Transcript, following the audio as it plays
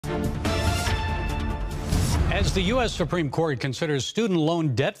As the U.S. Supreme Court considers student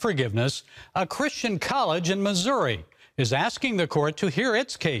loan debt forgiveness, a Christian college in Missouri is asking the court to hear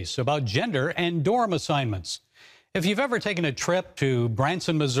its case about gender and dorm assignments. If you've ever taken a trip to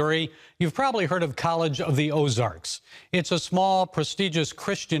Branson, Missouri, you've probably heard of College of the Ozarks. It's a small, prestigious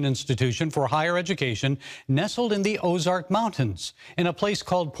Christian institution for higher education nestled in the Ozark Mountains in a place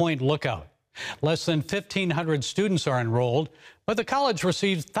called Point Lookout. Less than 1,500 students are enrolled, but the college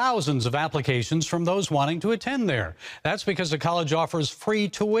receives thousands of applications from those wanting to attend there. That's because the college offers free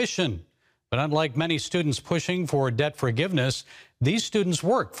tuition. But unlike many students pushing for debt forgiveness, these students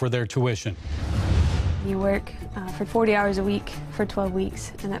work for their tuition. You work for 40 hours a week for 12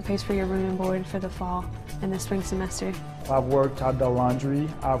 weeks, and that pays for your room and board for the fall and the spring semester. I've worked at the laundry,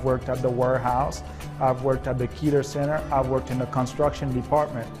 I've worked at the warehouse, I've worked at the Keeter Center, I've worked in the construction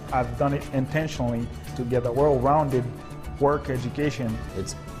department. I've done it intentionally to get a well-rounded work education.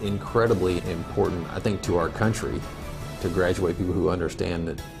 It's incredibly important, I think, to our country to graduate people who understand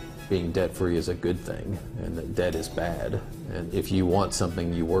that being debt-free is a good thing and that debt is bad. And if you want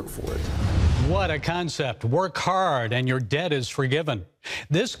something, you work for it. What a concept. Work hard and your debt is forgiven.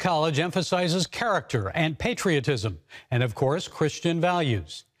 This college emphasizes character and patriotism and, of course, Christian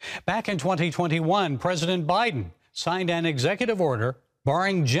values. Back in 2021, President Biden signed an executive order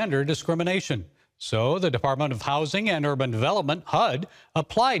barring gender discrimination. So the Department of Housing and Urban Development, HUD,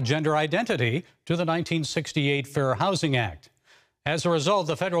 applied gender identity to the 1968 Fair Housing Act. As a result,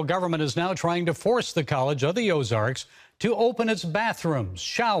 the federal government is now trying to force the College of the Ozarks to open its bathrooms,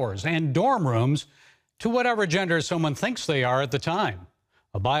 showers, and dorm rooms to whatever gender someone thinks they are at the time.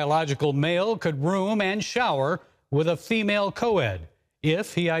 A biological male could room and shower with a female co-ed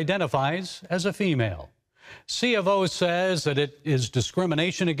if he identifies as a female. C of O says that it is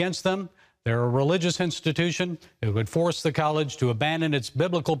discrimination against them. They're a religious institution. It would force the college to abandon its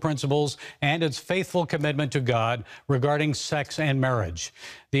biblical principles and its faithful commitment to God regarding sex and marriage.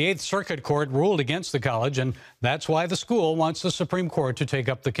 The Eighth Circuit Court ruled against the college, and that's why the school wants the Supreme Court to take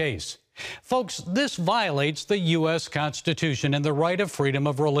up the case. Folks, this violates the U.S. Constitution and the right of freedom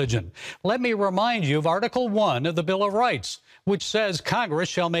of religion. Let me remind you of Article 1 of the Bill of Rights, which says Congress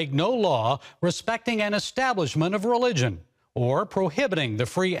shall make no law respecting an establishment of religion or prohibiting the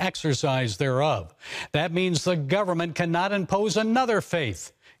free exercise thereof. That means the government cannot impose another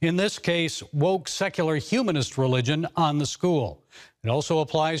faith, in this case, woke secular humanist religion, on the school. It also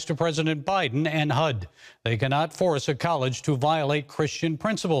applies to President Biden and HUD. They cannot force a college to violate Christian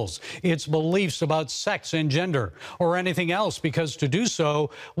principles, its beliefs about sex and gender, or anything else, because to do so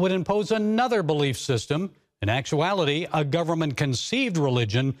would impose another belief system, in actuality, a government-conceived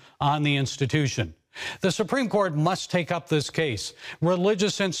religion, on the institution. The Supreme Court must take up this case.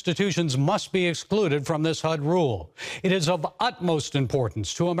 Religious institutions must be excluded from this HUD rule. It is of utmost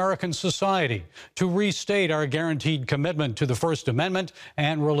importance to American society to restate our guaranteed commitment to the First Amendment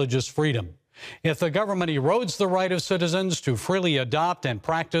and religious freedom. If the government erodes the right of citizens to freely adopt and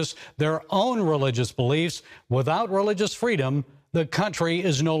practice their own religious beliefs without religious freedom, the country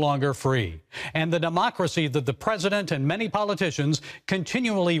is no longer free. And the democracy that the president and many politicians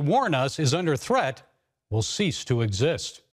continually warn us is under threat will cease to exist.